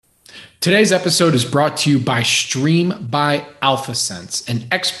Today's episode is brought to you by Stream by AlphaSense, an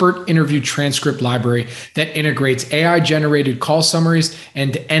expert interview transcript library that integrates AI-generated call summaries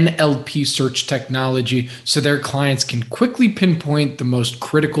and NLP search technology so their clients can quickly pinpoint the most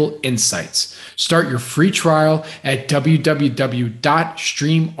critical insights. Start your free trial at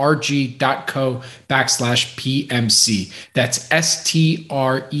www.streamrg.co/PMC. That's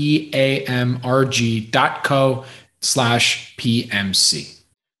streamrg.co/PMC.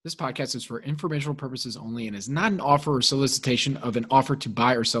 This podcast is for informational purposes only and is not an offer or solicitation of an offer to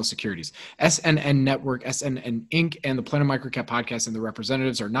buy or sell securities. SNN Network, SNN Inc., and the Planet Microcap Podcast and the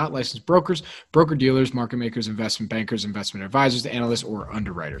representatives are not licensed brokers, broker-dealers, market makers, investment bankers, investment advisors, analysts, or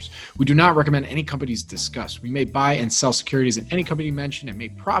underwriters. We do not recommend any companies discussed. We may buy and sell securities in any company mentioned and may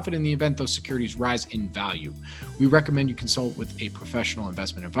profit in the event those securities rise in value. We recommend you consult with a professional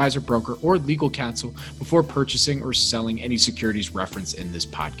investment advisor, broker, or legal counsel before purchasing or selling any securities referenced in this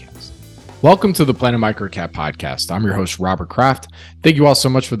podcast. Welcome to the Planet Microcap Podcast. I'm your host, Robert Kraft. Thank you all so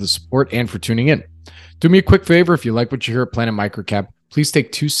much for the support and for tuning in. Do me a quick favor. If you like what you hear at Planet Microcap, please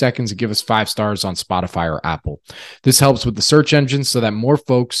take 2 seconds and give us 5 stars on Spotify or Apple. This helps with the search engine so that more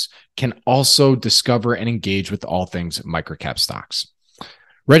folks can also discover and engage with all things microcap stocks.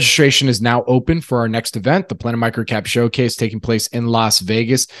 Registration is now open for our next event, the Planet Microcap Showcase, taking place in Las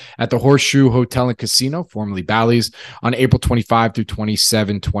Vegas at the Horseshoe Hotel and Casino, formerly Bally's, on April 25 through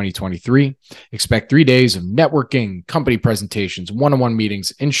 27, 2023. Expect 3 days of networking, company presentations, one-on-one meetings,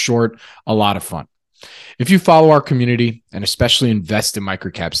 in short, a lot of fun. If you follow our community and especially invest in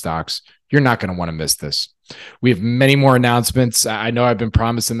microcap stocks, you're not going to want to miss this. We have many more announcements. I know I've been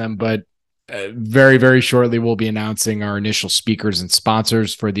promising them, but very, very shortly, we'll be announcing our initial speakers and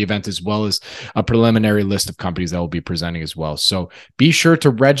sponsors for the event, as well as a preliminary list of companies that will be presenting as well. So be sure to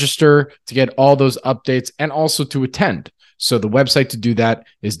register to get all those updates and also to attend. So the website to do that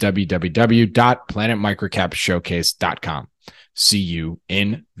is www.planetmicrocapshowcase.com. See you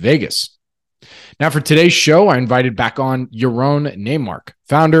in Vegas. Now, for today's show, I invited back on Yaron Neymark,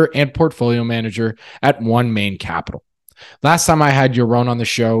 founder and portfolio manager at One Main Capital. Last time I had Yaron on the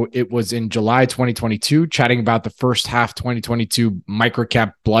show, it was in July 2022, chatting about the first half 2022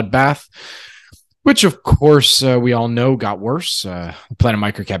 microcap bloodbath, which of course we all know got worse. The Planet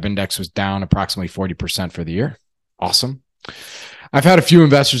Microcap Index was down approximately 40% for the year. Awesome. I've had a few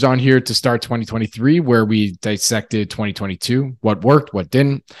investors on here to start 2023 where we dissected 2022, what worked, what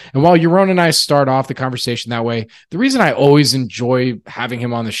didn't. And while Yaron and I start off the conversation that way, the reason I always enjoy having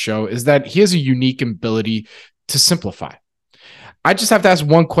him on the show is that he has a unique ability to simplify. I just have to ask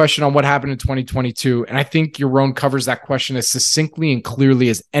one question on what happened in 2022, and I think Yaron covers that question as succinctly and clearly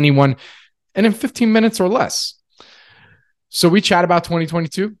as anyone, and in 15 minutes or less. So we chat about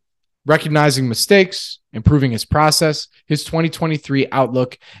 2022, recognizing mistakes, improving his process, his 2023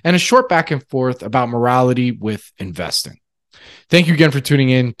 outlook, and a short back and forth about morality with investing. Thank you again for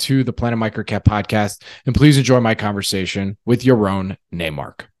tuning in to the Planet Microcap Podcast, and please enjoy my conversation with Yaron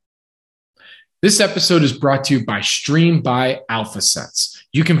Neymark. This episode is brought to you by Stream by AlphaSense.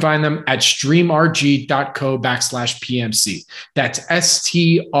 You can find them at streamrg.co/PMC. That's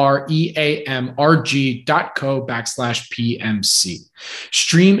streamrg.co/PMC.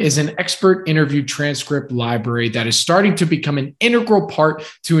 Stream is an expert interview transcript library that is starting to become an integral part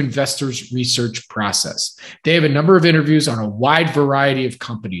to investors' research process. They have a number of interviews on a wide variety of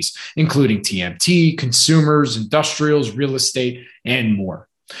companies, including TMT, consumers, industrials, real estate, and more.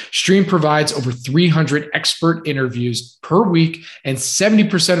 Stream provides over 300 expert interviews per week, and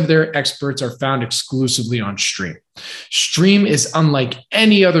 70% of their experts are found exclusively on Stream. Stream is unlike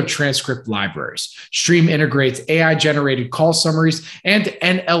any other transcript libraries. Stream integrates AI-generated call summaries and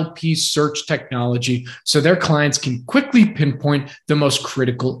NLP search technology so their clients can quickly pinpoint the most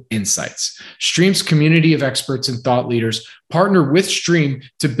critical insights. Stream's community of experts and thought leaders partner with Stream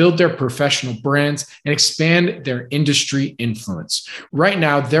to build their professional brands and expand their industry influence. Right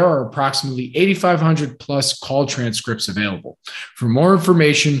now, there are approximately 8,500 plus call transcripts available. For more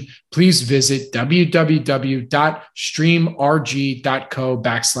information, please visit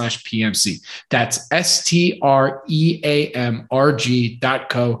www.streamrg.co/PMC. That's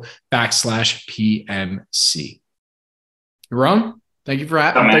streamrg.co/PMC. Yaron, thank you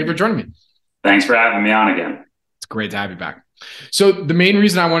for joining me. Thanks for having me on again. It's great to have you back. So the main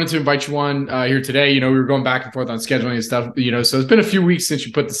reason I wanted to invite you on here today, we were going back and forth on scheduling and stuff, so it's been a few weeks since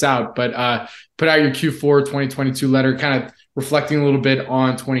you put this out, but put out your Q4 2022 letter, kind of reflecting a little bit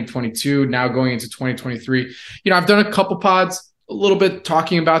on 2022, now going into 2023. I've done a couple pods a little bit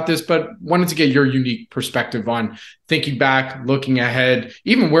talking about this, but wanted to get your unique perspective on thinking back, looking ahead,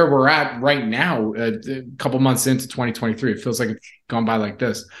 even where we're at right now, a couple months into 2023. It feels like it's gone by like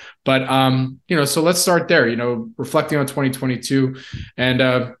this. But, so let's start there, reflecting on 2022 and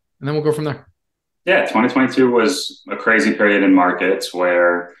then we'll go from there. Yeah, 2022 was a crazy period in markets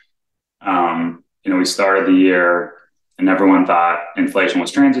where, we started the year and everyone thought inflation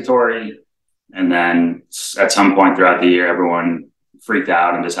was transitory. And then at some point throughout the year, everyone freaked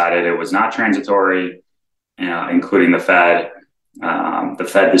out and decided it was not transitory, including the Fed. The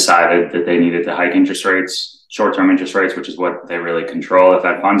Fed decided that they needed to hike interest rates, short-term interest rates, which is what they really control, the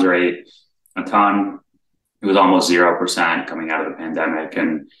Fed funds rate, a ton. It was almost 0% coming out of the pandemic.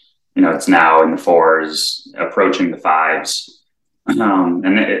 And, it's now in the fours, approaching the fives.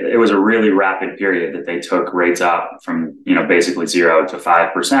 And it was a really rapid period that they took rates up from, basically 0 to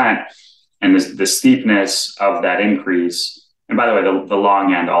 5%. And the steepness of that increase, and by the way, the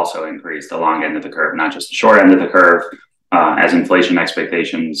long end also increased, the long end of the curve, not just the short end of the curve, as inflation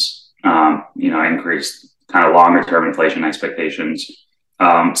expectations, increased, kind of longer term inflation expectations.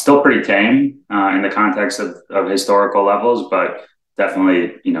 Still pretty tame in the context of historical levels, but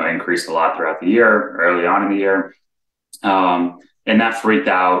definitely, increased a lot throughout the year, early on in the year. And that freaked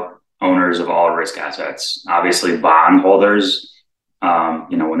out owners of all risk assets, obviously bond holders.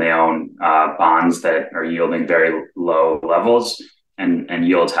 When they own bonds that are yielding very low levels and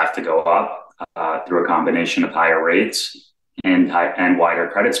yields have to go up through a combination of higher rates and wider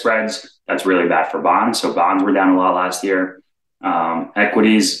credit spreads, that's really bad for bonds. So bonds were down a lot last year.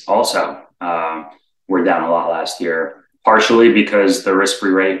 Equities also were down a lot last year, partially because the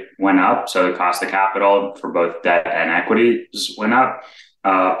risk-free rate went up. So the cost of capital for both debt and equities went up,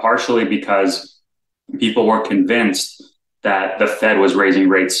 partially because people were convinced that the Fed was raising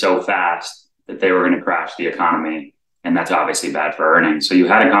rates so fast that they were going to crash the economy. And that's obviously bad for earnings. So you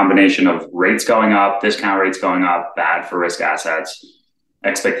had a combination of rates going up, discount rates going up, bad for risk assets,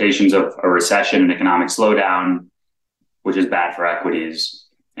 expectations of a recession and economic slowdown, which is bad for equities.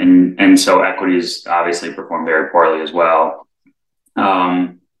 And so equities obviously perform very poorly as well.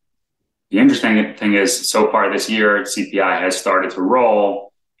 The interesting thing is, so far this year, CPI has started to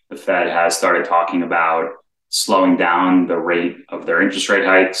roll. The Fed has started talking about slowing down the rate of their interest rate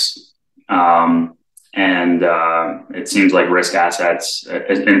hikes. And it seems like risk assets,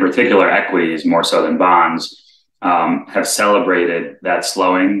 in particular equities, more so than bonds, have celebrated that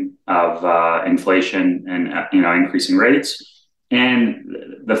slowing of inflation and increasing rates. And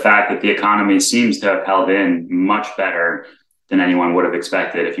the fact that the economy seems to have held in much better than anyone would have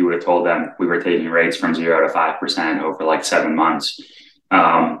expected if you would have told them we were taking rates from 0 to 5% over like 7 months.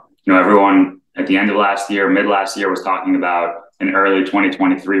 Everyone at the end of last year, mid last year, was talking about an early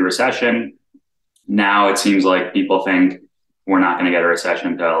 2023 recession. Now it seems like people think we're not going to get a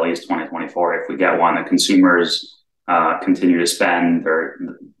recession until at least 2024. If we get one, the consumers continue to spend,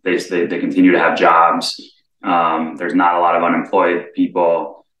 or they continue to have jobs. There's not a lot of unemployed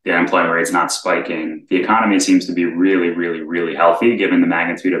people. The unemployment rate's not spiking. The economy seems to be really, really, really healthy given the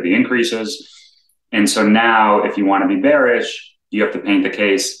magnitude of the increases. And so now, if you want to be bearish, you have to paint the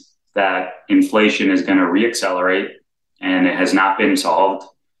case that inflation is going to reaccelerate, and it has not been solved.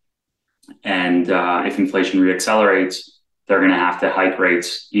 And if inflation reaccelerates, they're going to have to hike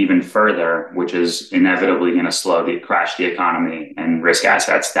rates even further, which is inevitably going to crash the economy and risk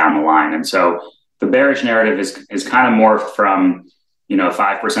assets down the line. And so the bearish narrative is kind of more from,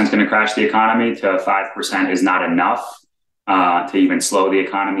 5% is going to crash the economy to 5% is not enough to even slow the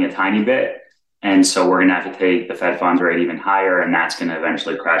economy a tiny bit. And so we're going to have to take the Fed funds rate even higher, and that's going to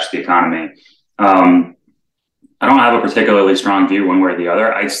eventually crash the economy. I don't have a particularly strong view one way or the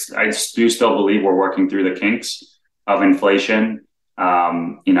other. I do still believe we're working through the kinks of inflation.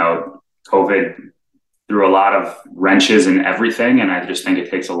 COVID threw a lot of wrenches in everything, and I just think it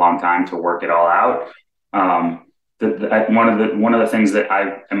takes a long time to work it all out. One of the things that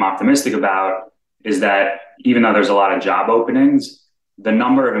I am optimistic about is that even though there's a lot of job openings, the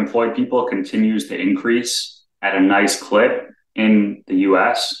number of employed people continues to increase at a nice clip in the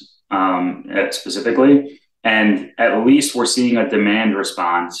US specifically. And at least we're seeing a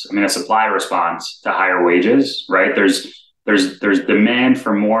a supply response to higher wages, right? There's demand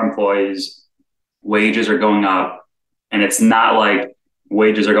for more employees. Wages are going up, and it's not like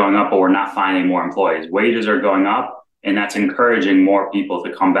wages are going up, but we're not finding more employees. Wages are going up, and that's encouraging more people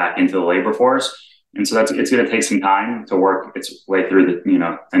to come back into the labor force. And so it's going to take some time to work its way through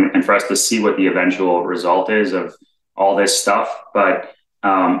and for us to see what the eventual result is of all this stuff. But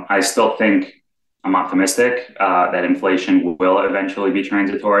I still think I'm optimistic that inflation will eventually be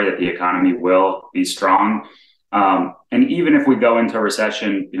transitory, that the economy will be strong. And even if we go into a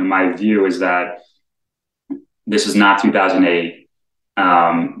recession, my view is that this is not 2008.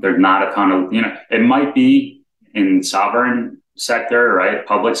 There's not a ton of, it might be in sovereign sector, right?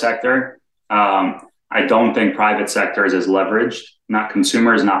 Public sector. I don't think private sector is as leveraged, not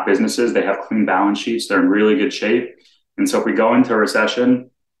consumers, not businesses. They have clean balance sheets. They're in really good shape. And so if we go into a recession,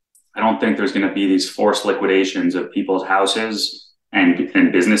 I don't think there's going to be these forced liquidations of people's houses and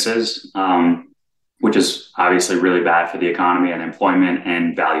businesses, which is obviously really bad for the economy and employment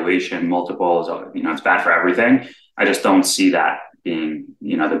and valuation multiples. It's bad for everything. I just don't see that being,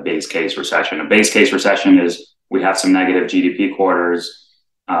 the base case recession. A base case recession is we have some negative GDP quarters,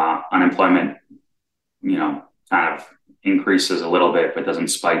 unemployment, kind of increases a little bit, but doesn't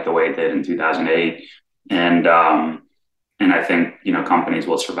spike the way it did in 2008. And I think, companies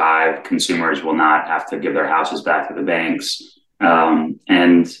will survive. Consumers will not have to give their houses back to the banks.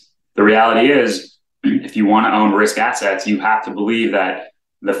 And the reality is, if you want to own risk assets, you have to believe that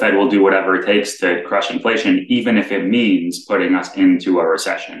the Fed will do whatever it takes to crush inflation, even if it means putting us into a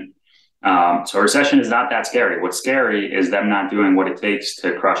recession. So a recession is not that scary. What's scary is them not doing what it takes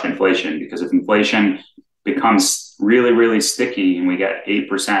to crush inflation, because if inflation becomes really, really sticky and we get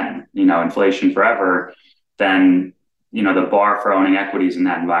 8%, inflation forever, then, the bar for owning equities in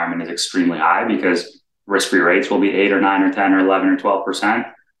that environment is extremely high, because risk-free rates will be 8 or 9 or 10 or 11 or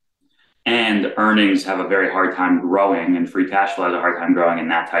 12%. And earnings have a very hard time growing, and free cash flow has a hard time growing in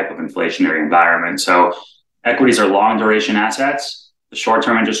that type of inflationary environment. So equities are long duration assets. The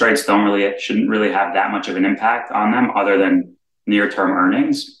short-term interest rates shouldn't really have that much of an impact on them, other than near-term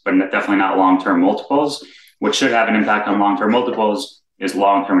earnings, but definitely not long-term multiples. What should have an impact on long-term multiples is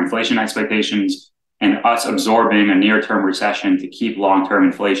long-term inflation expectations, and us absorbing a near-term recession to keep long-term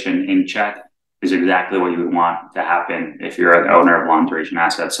inflation in check is exactly what you would want to happen if you're an owner of long-duration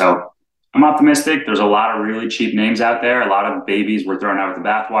assets. So I'm optimistic. There's a lot of really cheap names out there. A lot of babies were thrown out with the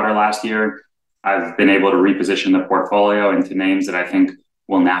bathwater last year. I've been able to reposition the portfolio into names that I think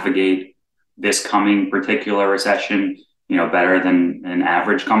will navigate this coming particular recession, better than an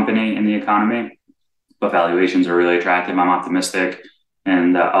average company in the economy. But valuations are really attractive. I'm optimistic,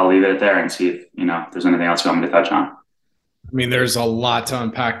 and I'll leave it there and see if there's anything else you want me to touch on. I mean, there's a lot to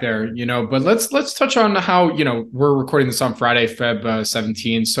unpack there, but let's touch on how, we're recording this on Friday, Feb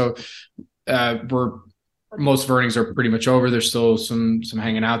 17. So most of earnings are pretty much over. There's still some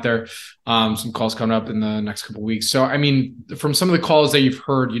hanging out there, some calls coming up in the next couple of weeks. So, I mean, from some of the calls that you've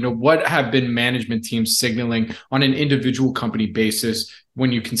heard, what have been management teams signaling on an individual company basis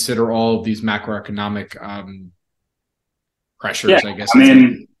when you consider all of these macroeconomic pressures? Yeah, I guess. I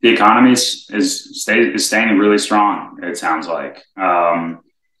mean, the economy is staying really strong. It sounds like,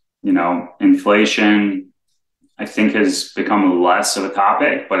 inflation, I think, has become less of a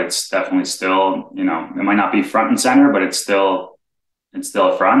topic, but it's definitely still, it might not be front and center, but it's still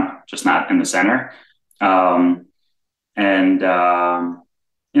a front, just not in the center.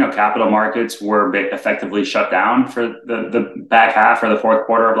 Capital markets were effectively shut down for the back half or the fourth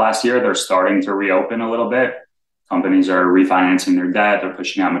quarter of last year. They're starting to reopen a little bit. Companies are refinancing their debt. They're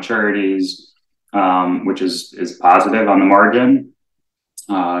pushing out maturities, which is positive on the margin.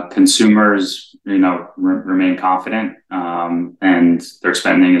 Consumers, remain confident, and their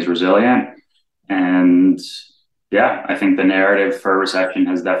spending is resilient. And yeah, I think the narrative for recession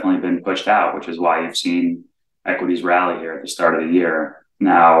has definitely been pushed out, which is why you've seen equities rally here at the start of the year.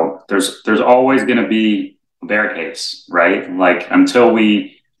 Now, there's always going to be a bear case, right? Like, until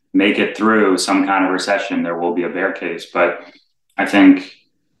we make it through some kind of recession, there will be a bear case. But I think,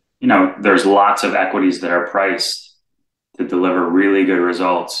 there's lots of equities that are priced to deliver really good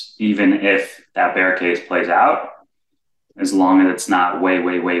results, even if that bear case plays out, as long as it's not way,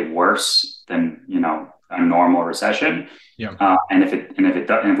 way, way worse than, a normal recession. Yeah. And if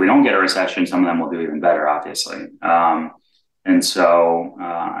we don't get a recession, some of them will do even better, obviously. And so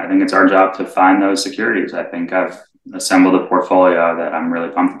I think it's our job to find those securities. I think I've assembled a portfolio that I'm really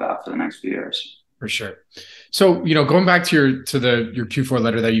pumped about for the next few years. For sure. So, going back to your Q4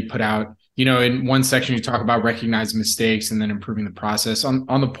 letter that you put out, in one section, you talk about recognizing mistakes and then improving the process.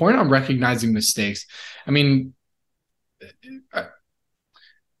 On the point on recognizing mistakes, I mean,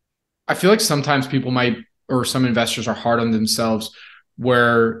 I feel like sometimes people or some investors are hard on themselves,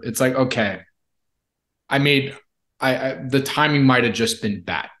 where it's like, okay, the timing might have just been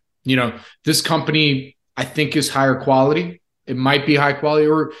bad. This company, I think, is higher quality. It might be high quality,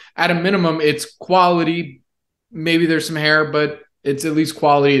 or at a minimum, it's quality. Maybe there's some hair, but it's at least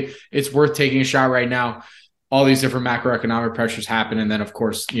quality. It's worth taking a shot right now. All these different macroeconomic pressures happen. And then, of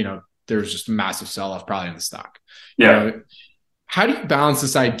course, there's just a massive sell-off probably in the stock. Yeah. how do you balance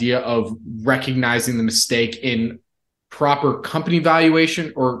this idea of recognizing the mistake in proper company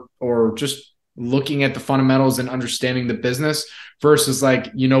valuation or just looking at the fundamentals and understanding the business versus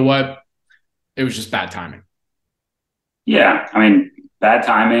like, you know what, it was just bad timing? Yeah, I mean, bad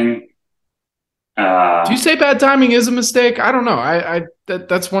timing. Do you say bad timing is a mistake? I don't know.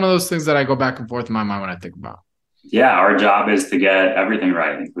 That's one of those things that I go back and forth in my mind when I think about. Yeah, our job is to get everything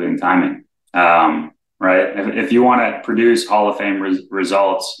right, including timing. Right? If you want to produce Hall of Fame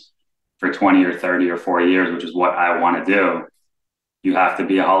results for 20 or 30 or 40 years, which is what I want to do, you have to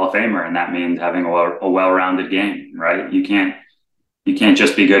be a Hall of Famer, and that means having a well-rounded game, right? You can't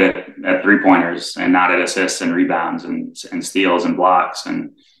just be good at three-pointers and not at assists and rebounds and steals and blocks,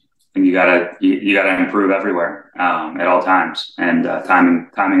 and you gotta improve everywhere at all times, and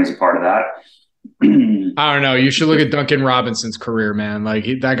timing is a part of that. I don't know. You should look at Duncan Robinson's career, man. Like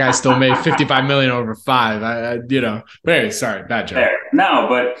that guy still made 55 million over 5. But anyway, sorry, bad joke. No,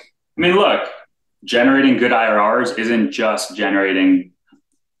 but I mean, look, generating good IRRs isn't just generating,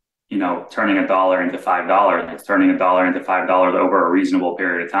 turning $1 into $5. It's turning $1 into $5 over a reasonable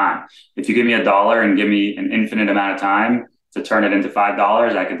period of time. If you give me $1 and give me an infinite amount of time to turn it into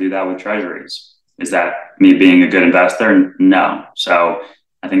 $5, I could do that with treasuries. Is that me being a good investor? No. So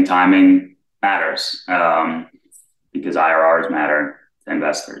I think timing matters because IRRs matter to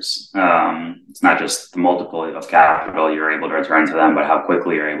investors. It's not just the multiple of capital you're able to return to them, but how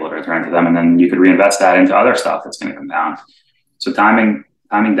quickly you're able to return to them. And then you could reinvest that into other stuff that's going to compound. So timing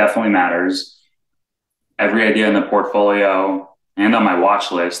definitely matters. Every idea in the portfolio and on my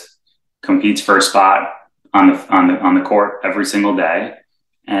watch list competes for a spot on the court every single day.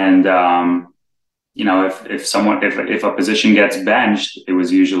 And if a position gets benched, it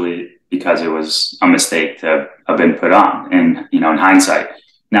was usually because it was a mistake to have been put on in hindsight.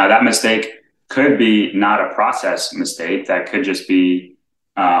 Now that mistake could be not a process mistake. That could just be,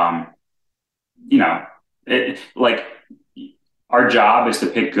 our job is to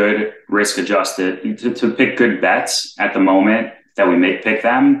pick good risk adjusted, to pick good bets at the moment that we pick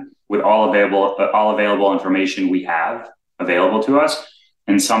them with all available information we have available to us.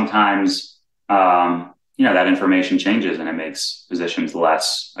 And sometimes, that information changes and it makes positions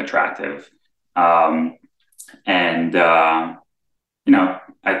less attractive. I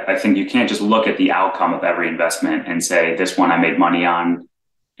think you can't just look at the outcome of every investment and say, this one I made money on,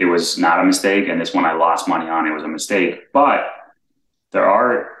 it was not a mistake. And this one I lost money on, it was a mistake. But there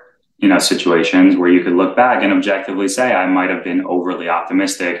are, situations where you could look back and objectively say, I might've been overly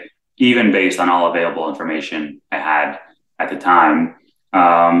optimistic, even based on all available information I had at the time.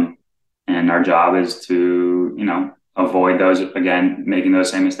 And our job is to, avoid those again, making those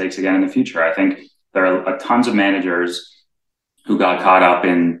same mistakes again in the future. I think there are tons of managers who got caught up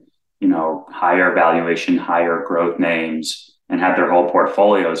in, higher valuation, higher growth names and had their whole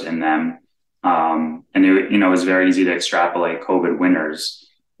portfolios in them. And it was very easy to extrapolate COVID winners.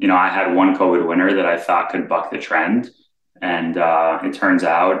 I had one COVID winner that I thought could buck the trend. And it turns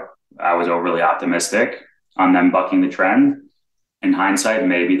out I was overly optimistic on them bucking the trend. In hindsight,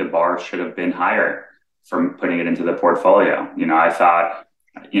 maybe the bar should have been higher from putting it into the portfolio. I thought,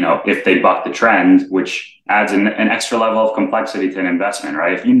 if they buck the trend, which adds an extra level of complexity to an investment,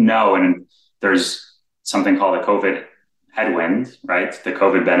 right? If and there's something called a COVID headwind, right? The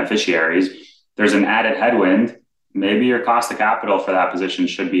COVID beneficiaries, there's an added headwind. Maybe your cost of capital for that position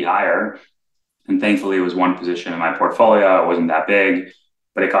should be higher. And thankfully, it was one position in my portfolio. It wasn't that big,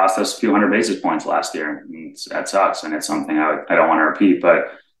 but it cost us a few hundred basis points last year. That sucks. And it's something I don't want to repeat.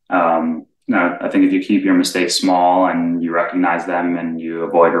 But I think if you keep your mistakes small and you recognize them and you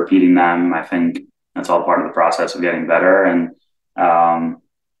avoid repeating them, I think that's all part of the process of getting better. I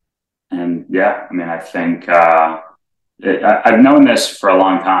think I've known this for a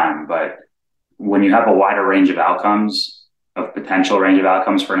long time, but when you have a wider range of outcomes, potential range of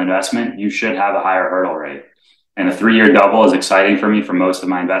outcomes for an investment, you should have a higher hurdle rate. And a 3-year double is exciting for me for most of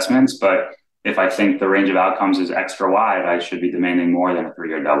my investments, but if I think the range of outcomes is extra wide, I should be demanding more than a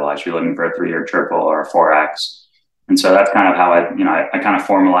 3-year double. I should be looking for a 3-year triple or a 4X. And so that's kind of how I kind of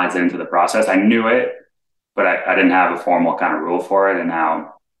formalized it into the process. I knew it, but I didn't have a formal kind of rule for it. And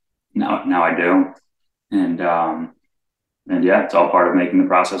now I do. And it's all part of making the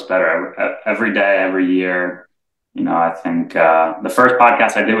process better every day, every year. I think the first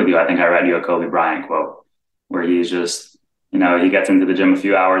podcast I did with you, I think I read you a Kobe Bryant quote where he's just, he gets into the gym a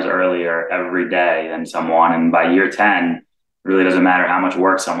few hours earlier every day than someone. And by year 10, it really doesn't matter how much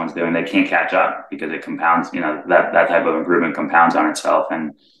work someone's doing. They can't catch up because it compounds, that type of improvement compounds on itself.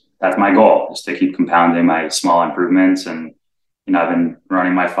 And that's my goal, is to keep compounding my small improvements. And, I've been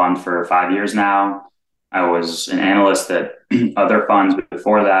running my fund for 5 years now. I was an analyst at other funds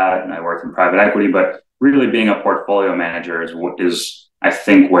before that, and I worked in private equity. But really, being a portfolio manager is I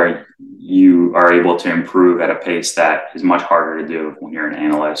think where you are able to improve at a pace that is much harder to do when you're an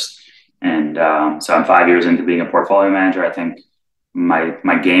analyst. And so I'm 5 years into being a portfolio manager. I think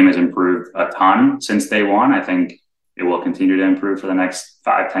my game has improved a ton since day one. I think it will continue to improve for the next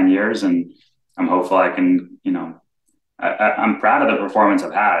 5-10 years, and I'm hopeful I can, I'm proud of the performance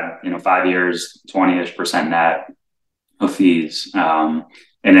I've had, 5 years, 20-ish% net of fees,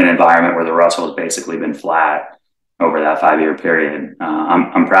 in an environment where the Russell has basically been flat over that 5 year period.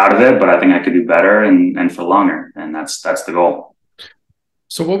 I'm proud of it, but I think I could do better and for longer. And that's the goal.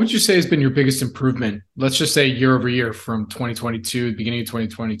 So what would you say has been your biggest improvement? Let's just say year over year from 2022, beginning of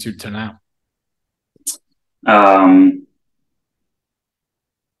 2022 to now.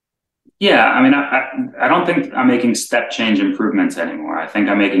 Yeah, I mean, I don't think I'm making step change improvements anymore. I think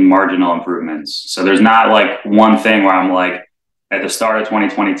I'm making marginal improvements. So there's not like one thing where I'm like, at the start of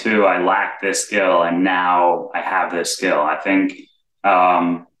 2022, I lacked this skill and now I have this skill. I think,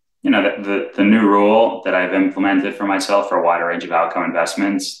 the new rule that I've implemented for myself for a wider range of outcome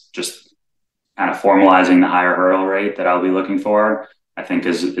investments, just kind of formalizing the higher hurdle rate that I'll be looking for, I think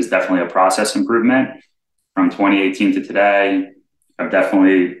is definitely a process improvement. From 2018 to today, I've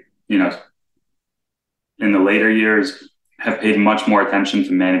definitely, in the later years, have paid much more attention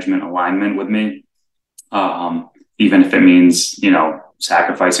to management alignment with me, even if it means,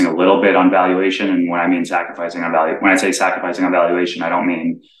 sacrificing a little bit on valuation. And when I mean sacrificing on value, when I say sacrificing on valuation, I don't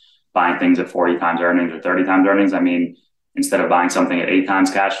mean buying things at 40 times earnings or 30 times earnings. I mean, instead of buying something at 8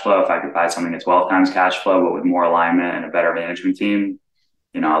 times cash flow, if I could buy something at 12 times cash flow, but with more alignment and a better management team,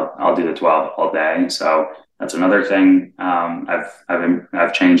 I'll do the 12 all day. So that's another thing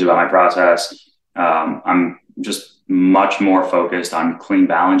I've changed about my process. I'm just much more focused on clean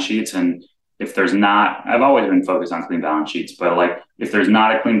balance sheets. And if there's not, I've always been focused on clean balance sheets, but like if there's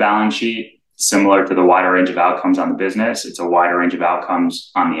not a clean balance sheet, similar to the wider range of outcomes on the business, it's a wider range of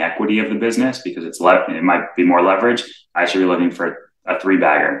outcomes on the equity of the business because it might be more leverage. I should be looking for a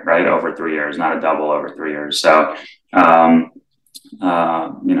 3-bagger, right, over 3 years, not a double over 3 years. So, I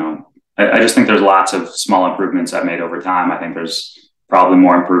just think there's lots of small improvements I've made over time. I think there's probably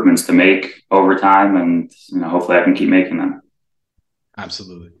more improvements to make over time, and hopefully I can keep making them.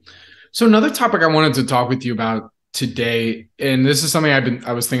 Absolutely. So another topic I wanted to talk with you about today, and this is something I've been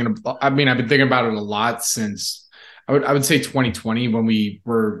thinking about it a lot since I would say 2020 when we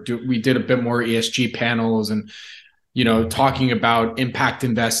did a bit more ESG panels and talking about impact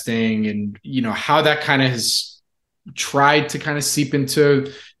investing and how that kind of has tried to kind of seep into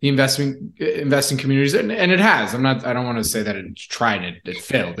the investing communities, and it has. I don't want to say that it's tried, it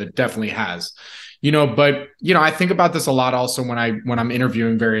failed. It definitely has. But I think about this a lot also when I'm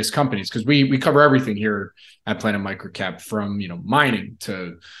interviewing various companies, because we cover everything here at Planet Microcap, from mining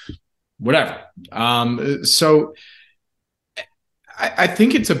to whatever. So I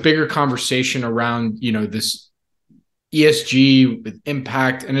think it's a bigger conversation around this ESG with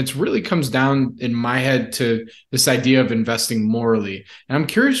impact, and it really comes down in my head to this idea of investing morally. And I'm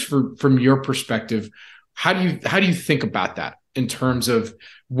curious from your perspective, how do you think about that in terms of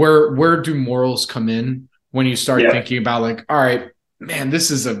where do morals come in when you start thinking about like, all right, man,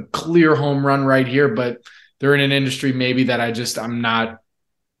 this is a clear home run right here, but they're in an industry maybe that I'm not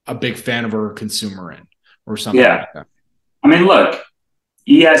a big fan of or a consumer in or something like that. I mean, look,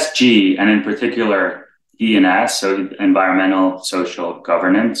 ESG, and in particular E&S, so environmental, social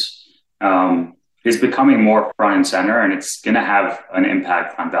governance, is becoming more front and center, and it's going to have an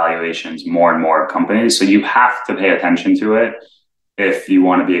impact on valuations more and more companies. So you have to pay attention to it if you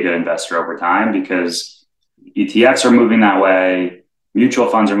want to be a good investor over time, because ETFs are moving that way, mutual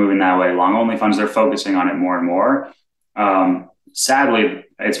funds are moving that way, long only funds, they're focusing on it more and more. Sadly,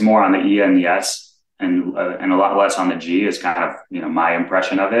 it's more on the E and the S, and a lot less on the G is kind of my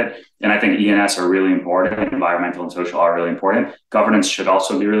impression of it. And I think E&S are really important. Environmental and social are really important. Governance should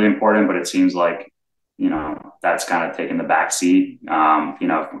also be really important, but it seems like that's kind of taken the back seat.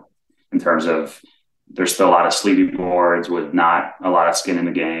 In terms of there's still a lot of sleepy boards with not a lot of skin in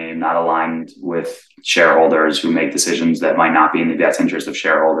the game, not aligned with shareholders who make decisions that might not be in the best interest of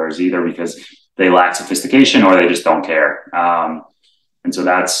shareholders, either because they lack sophistication or they just don't care. And so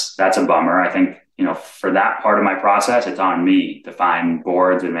that's a bummer. I think for that part of my process, it's on me to find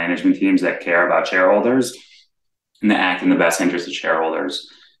boards and management teams that care about shareholders and that act in the best interest of shareholders.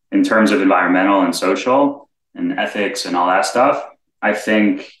 In terms of environmental and social and ethics and all that stuff, I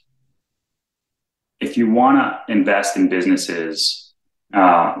think if you want to invest in businesses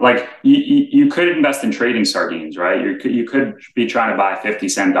Like you could invest in trading sardines, right? You could be trying to buy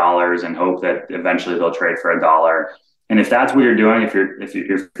 50-cent dollars and hope that eventually they'll trade for $1. And if that's what you're doing, if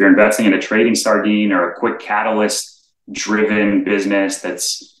you're investing in a trading sardine or a quick catalyst driven business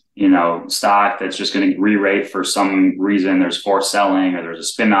that's, stock that's just going to re-rate for some reason, there's forced selling or there's a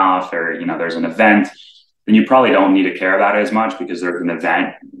spin-off or, there's an event, then you probably don't need to care about it as much because there's an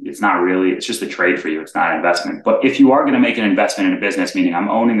event. It's just a trade for you. It's not an investment. But if you are going to make an investment in a business, meaning I'm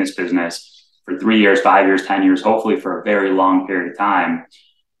owning this business for 3 years, 5 years, 10 years, hopefully for a very long period of time,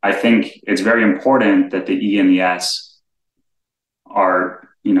 I think it's very important that the E and the S are,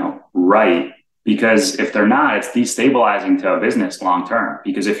 right. Because if they're not, it's destabilizing to a business long term.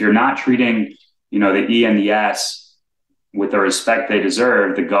 Because if you're not treating, the E and the S with the respect they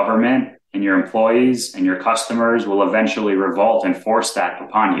deserve, the government and your employees and your customers will eventually revolt and force that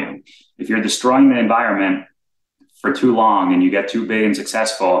upon you. If you're destroying the environment for too long and you get too big and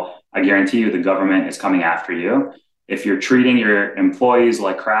successful, I guarantee you the government is coming after you. If you're treating your employees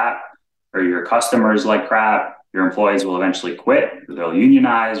like crap or your customers like crap, your employees will eventually quit, they'll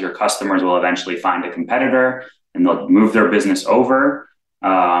unionize, your customers will eventually find a competitor and they'll move their business over,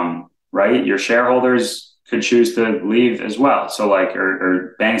 right? Your shareholders could choose to leave as well. So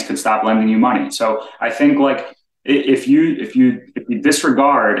or banks could stop lending you money. So I think if you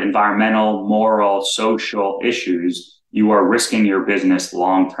disregard environmental, moral, social issues, you are risking your business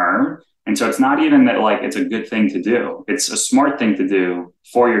long term. And so it's not even that it's a good thing to do. It's a smart thing to do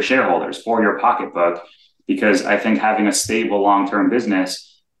for your shareholders, for your pocketbook, because I think having a stable long-term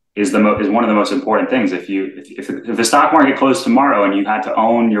business is one of the most important things. If the stock market closed tomorrow and you had to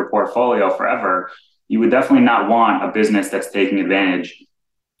own your portfolio forever, you would definitely not want a business that's taking advantage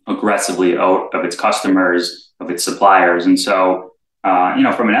aggressively of its customers, of its suppliers. And so,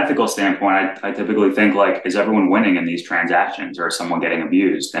 from an ethical standpoint, I typically think is everyone winning in these transactions or is someone getting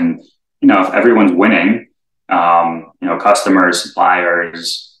abused? And, if everyone's winning, customers,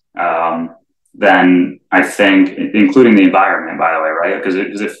 suppliers, then I think, including the environment, by the way, right? Because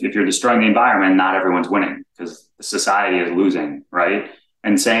if you're destroying the environment, not everyone's winning because society is losing, right?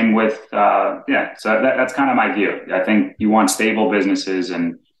 And same with, so that's kind of my view. I think you want stable businesses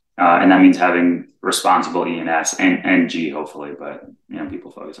and that means having responsible E and S and G, hopefully, but, people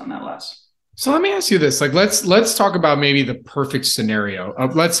focus on that less. So let me ask you this, let's talk about maybe the perfect scenario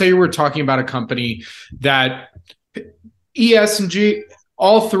of, let's say we're talking about a company that E, S, and G,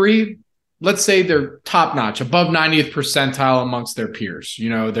 all three, let's say they're top notch, above 90th percentile amongst their peers.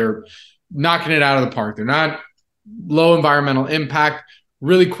 They're knocking it out of the park. They're not low environmental impact,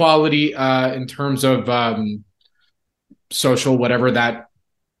 really quality in terms of social, whatever that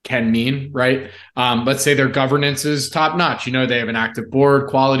can mean, right? Let's say their governance is top notch. They have an active board,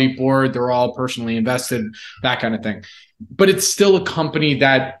 quality board. They're all personally invested, that kind of thing. But it's still a company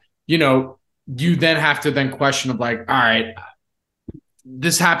that, you then have to then question of all right,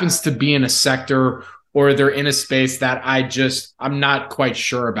 this happens to be in a sector or they're in a space that I'm not quite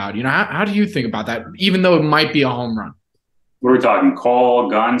sure about. How do you think about that? Even though it might be a home run. What are we talking? Coal,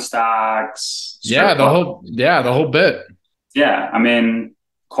 gun stocks? Yeah, the whole bit. Yeah. I mean,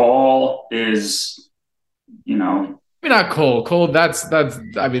 coal is, Maybe not coal. Coal, that's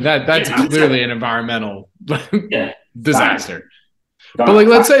clearly an environmental disaster. Fine. But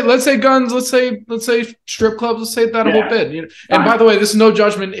let's say guns, let's say strip clubs, let's say that a whole bit. And by the way, this is no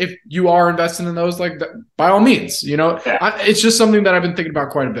judgment if you are investing in those, by all means, it's just something that I've been thinking about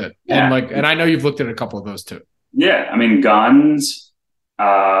quite a bit. Yeah. And I know you've looked at a couple of those too. Yeah. I mean, guns,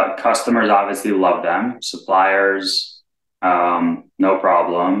 customers obviously love them. Suppliers, no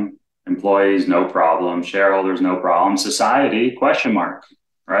problem. Employees, no problem. Shareholders, no problem. Society, question mark,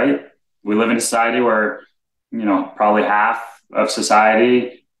 right? We live in a society where, probably half of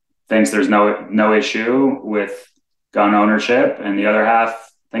society thinks there's no issue with gun ownership and the other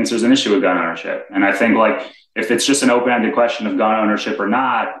half thinks there's an issue with gun ownership. And I think if it's just an open-ended question of gun ownership or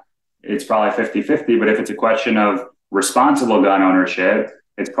not, it's probably 50-50. But if it's a question of responsible gun ownership,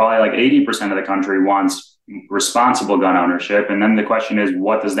 it's probably 80% of the country wants responsible gun ownership. And then the question is,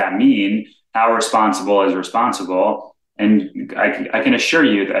 what does that mean? How responsible is responsible? And I can assure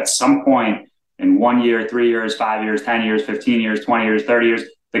you that at some point in 1 year, 3 years, 5 years, 10 years, 15 years, 20 years, 30 years,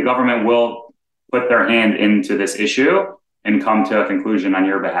 the government will put their hand into this issue and come to a conclusion on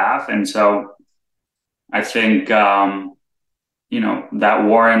your behalf. And so I think, that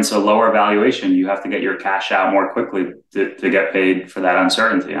warrants a lower valuation. You have to get your cash out more quickly to get paid for that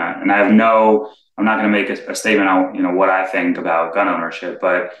uncertainty. And I'm not going to make a statement on, what I think about gun ownership,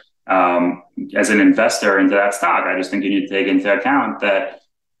 but as an investor into that stock, I just think you need to take into account that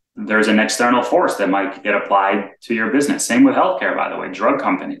there's an external force that might get applied to your business. Same with healthcare, by the way, drug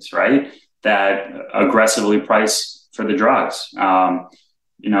companies, right? That aggressively price for the drugs.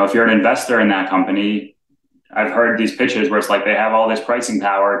 If you're an investor in that company, I've heard these pitches where it's like they have all this pricing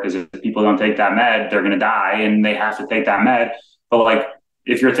power because if people don't take that med, they're going to die and they have to take that med. But like,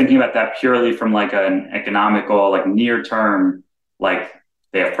 if you're thinking about that purely from like an economical, like near term, like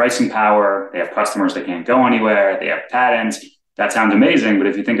they have pricing power, they have customers that can't go anywhere, they have patents. That sounds amazing. But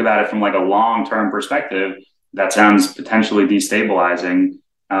if you think about it from like a long-term perspective, that sounds potentially destabilizing.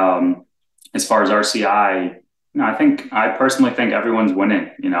 As far as RCI, I personally think everyone's winning.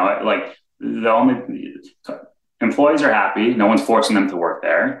 Like the only employees are happy. No one's forcing them to work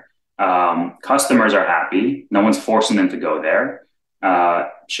there. Customers are happy. No one's forcing them to go there.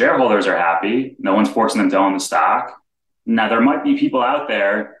 Shareholders are happy. No one's forcing them to own the stock. Now, there might be people out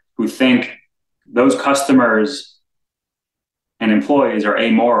there who think those customers and employees are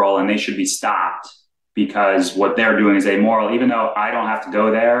amoral and they should be stopped because what they're doing is amoral, even though I don't have to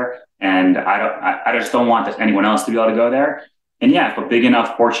go there and I just don't want anyone else to be able to go there. And yeah, if a big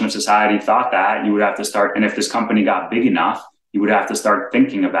enough portion of society thought that, you would have to start. And if this company got big enough, you would have to start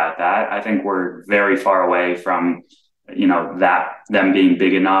thinking about that. I think we're very far away from that them being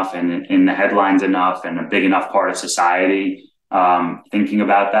big enough and in the headlines enough and a big enough part of society thinking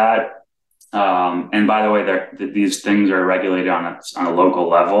about that. And by the way, these things are regulated on a local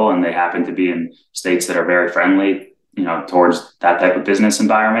level, and they happen to be in states that are very friendly, towards that type of business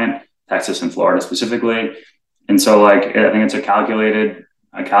environment, Texas and Florida specifically. And so, like, I think it's a calculated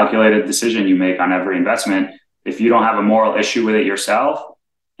decision you make on every investment. If you don't have a moral issue with it yourself,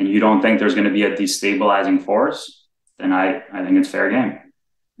 and you don't think there's going to be a destabilizing force, then I think it's fair game.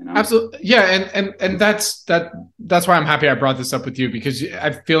 Absolutely. Yeah. And that's why I'm happy I brought this up with you, because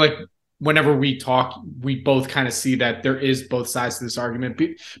I feel like whenever we talk, we both kind of see that there is both sides to this argument,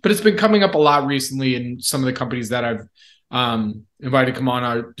 but it's been coming up a lot recently in some of the companies that I've invited to come on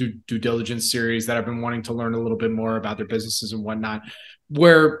our due diligence series that I've been wanting to learn a little bit more about their businesses and whatnot,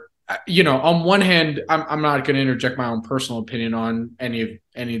 where, on one hand, I'm not going to interject my own personal opinion on any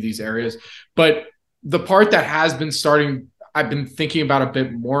of these areas, but the part that has been I've been thinking about a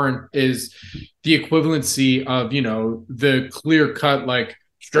bit more is the equivalency of, the clear cut, like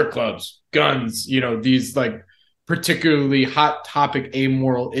strip clubs, guns, these like particularly hot topic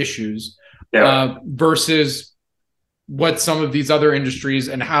amoral issues, versus what some of these other industries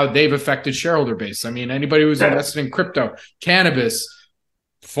and how they've affected shareholder base. I mean, anybody who's invested in crypto, cannabis,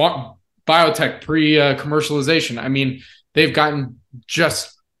 biotech, pre-commercialization, I mean, they've gotten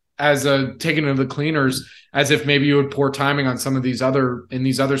just as taken to the cleaners as if maybe you would pour timing on some of these other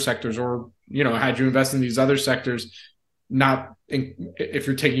sectors, or, had you invest in these other sectors, if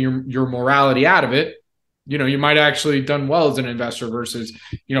you're taking your morality out of it, you might actually done well as an investor versus,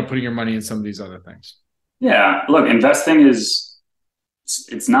 putting your money in some of these other things. Yeah. Look, investing it's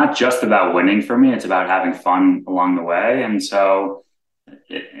not just about winning for me. It's about having fun along the way. And so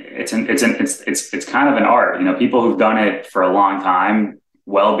it's kind of an art, people who've done it for a long time,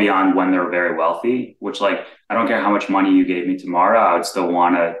 well beyond when they're very wealthy, which, like, I don't care how much money you gave me tomorrow, I would still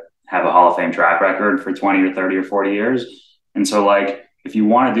want to have a Hall of Fame track record for 20 or 30 or 40 years. And so, like, if you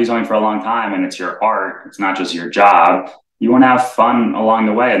want to do something for a long time and it's your art, it's not just your job, you want to have fun along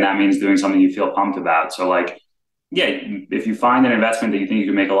the way. And that means doing something you feel pumped about. So, like, yeah, if you find an investment that you think you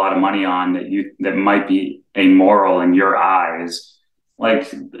can make a lot of money on that might be amoral in your eyes, like,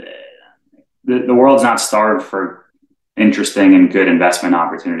 the world's not starved for interesting and good investment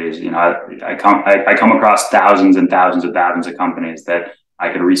opportunities. I come across thousands and thousands of companies that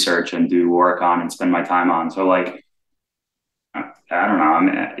I could research and do work on and spend my time on. So, like, I don't know. I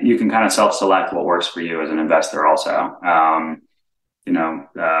mean, you can kind of self-select what works for you as an investor also.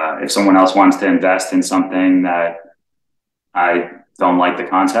 If someone else wants to invest in something that I don't like the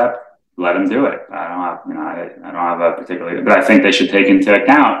concept, let them do it. I don't have a particular, but I think they should take into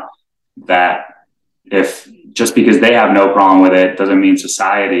account that if just because they have no problem with it doesn't mean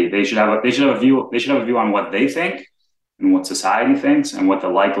society. They should have a view on what they think and what society thinks, and what the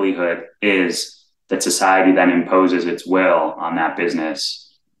likelihood is that society then imposes its will on that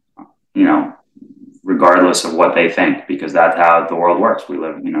business, regardless of what they think, because that's how the world works. We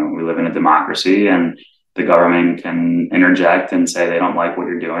live in a democracy, and the government can interject and say they don't like what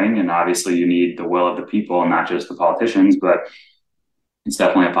you're doing. And obviously you need the will of the people, not just the politicians, but it's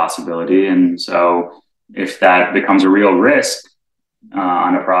definitely a possibility. And so if that becomes a real risk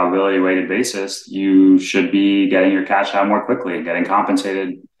on a probability weighted basis, you should be getting your cash out more quickly and getting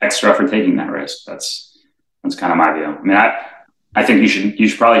compensated extra for taking that risk. That's kind of my view. I mean, I think you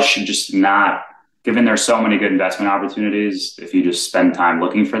should just not given there's so many good investment opportunities, if you just spend time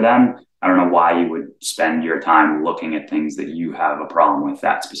looking for them, I don't know why you would spend your time looking at things that you have a problem with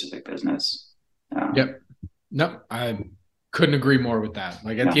that specific business. Yep. No, I couldn't agree more with that.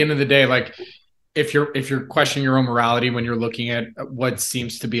 Like at the end of the day, like if you're questioning your own morality when you're looking at what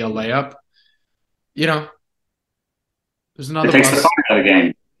seems to be a layup, there's another. It takes the fun out of the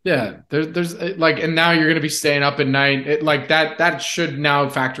game. Yeah, there's like, and now you're going to be staying up at night. Like that should now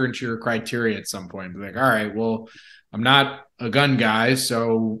factor into your criteria at some point. Be like, all right, well, I'm not a gun guy,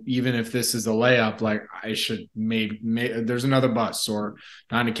 so even if this is a layup, like I should maybe there's another bus or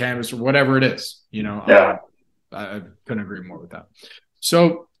not a canvas or whatever it is. Yeah. I couldn't agree more with that.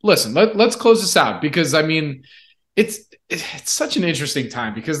 So listen, let's close this out because I mean, it's such an interesting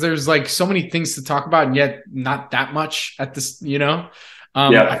time because there's like so many things to talk about and yet not that much at this,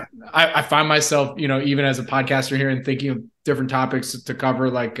 I find myself, even as a podcaster here and thinking of different topics to cover,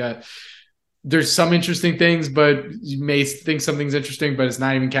 like there's some interesting things, but you may think something's interesting, but it's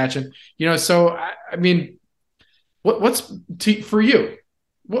not even catching, so I mean, for you,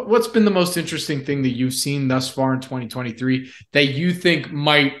 what's been the most interesting thing that you've seen thus far in 2023 that you think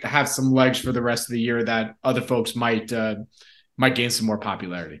might have some legs for the rest of the year that other folks might gain some more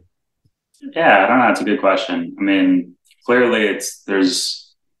popularity? Yeah, I don't know. That's a good question. I mean, clearly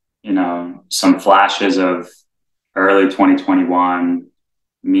there's some flashes of early 2021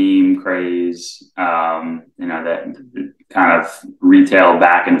 meme craze, that kind of retail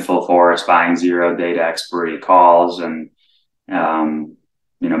back in full force, buying zero data expiry calls and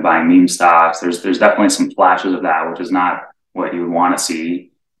buying meme stocks. There's definitely some flashes of that, which is not what you would want to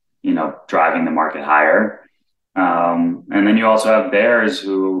see, driving the market higher. And then you also have bears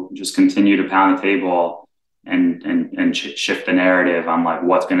who just continue to pound the table and shift the narrative on like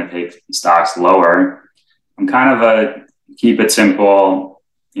what's going to take stocks lower. I'm kind of a keep it simple,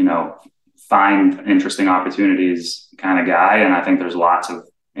 find interesting opportunities kind of guy. And I think there's lots of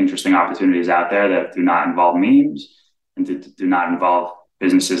interesting opportunities out there that do not involve memes and do not involve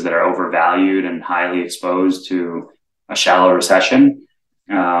businesses that are overvalued and highly exposed to a shallow recession.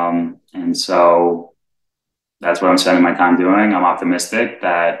 And so that's what I'm spending my time doing. I'm optimistic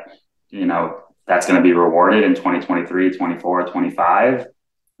that, that's going to be rewarded in 2023, 24, 25.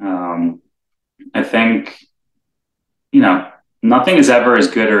 I think, nothing is ever as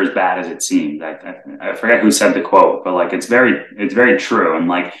good or as bad as it seems. I forget who said the quote, but like, it's very true. And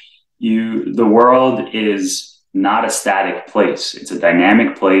like the world is not a static place. It's a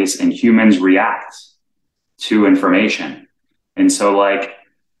dynamic place and humans react to information. And so like,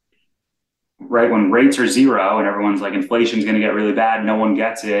 right when rates are zero and everyone's like, inflation's going to get really bad, no one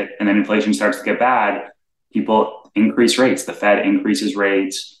gets it. And then inflation starts to get bad, people increase rates. The Fed increases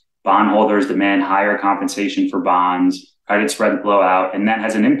rates, bondholders demand higher compensation for bonds, credit spreads blow out, and that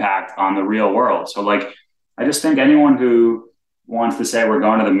has an impact on the real world. So like, I just think anyone who wants to say we're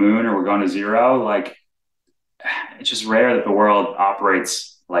going to the moon or we're going to zero, like it's just rare that the world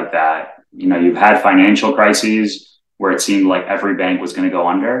operates like that. You've had financial crises where it seemed like every bank was going to go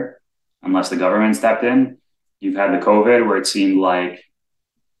under unless the government stepped in. You've had the COVID where it seemed like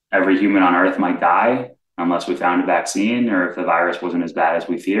every human on earth might die unless we found a vaccine or if the virus wasn't as bad as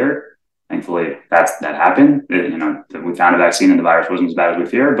we feared. Thankfully, that happened. That we found a vaccine and the virus wasn't as bad as we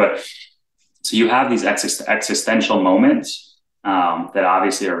feared. But so you have these existential moments that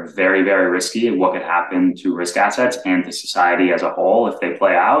obviously are very, very risky and what could happen to risk assets and to society as a whole if they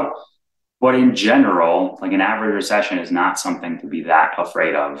play out. But in general, like an average recession is not something to be that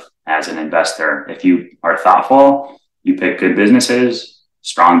afraid of as an investor. If you are thoughtful, you pick good businesses,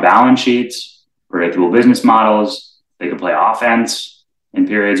 strong balance sheets, predictable business models. They can play offense in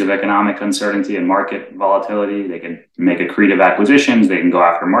periods of economic uncertainty and market volatility. They can make accretive acquisitions. They can go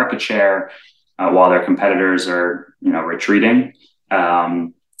after market share while their competitors are, retreating.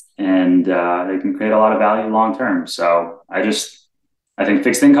 And they can create a lot of value long term. So I think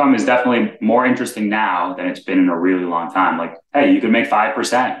fixed income is definitely more interesting now than it's been in a really long time. Like, hey, you could make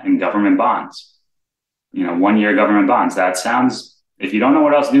 5% in government bonds, 1 year government bonds. That sounds, if you don't know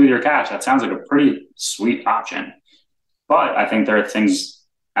what else to do with your cash, that sounds like a pretty sweet option. But I think there are things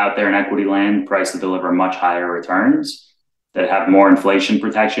out there in equity land priced to deliver much higher returns that have more inflation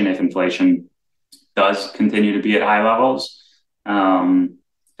protection if inflation does continue to be at high levels. And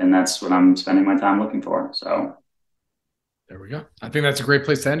that's what I'm spending my time looking for. So there we go. I think that's a great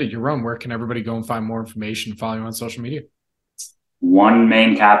place to end it. Yaron, where can everybody go and find more information and follow you on social media? One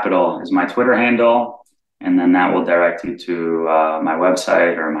Main Capital is my Twitter handle. And then that will direct you to my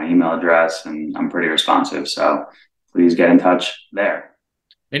website or my email address. And I'm pretty responsive. So please get in touch there.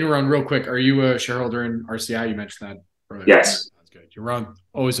 And Yaron, real quick, are you a shareholder in RCI? You mentioned that earlier. Yes. Good. Yaron,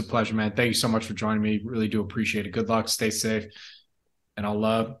 always a pleasure, man. Thank you so much for joining me. Really do appreciate it. Good luck. Stay safe. And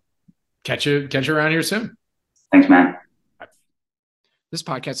I'll catch you around here soon. Thanks, man. This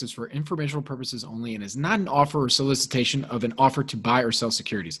podcast is for informational purposes only and is not an offer or solicitation of an offer to buy or sell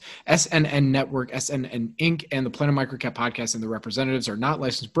securities. SNN Network, SNN Inc., and the Planet Microcap Podcast and the representatives are not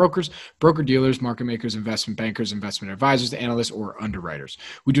licensed brokers, broker-dealers, market makers, investment bankers, investment advisors, analysts, or underwriters.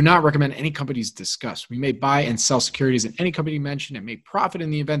 We do not recommend any companies discussed. We may buy and sell securities in any company mentioned and may profit in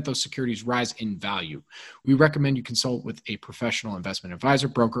the event those securities rise in value. We recommend you consult with a professional investment advisor,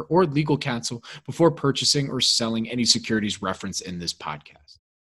 broker, or legal counsel before purchasing or selling any securities referenced in this podcast.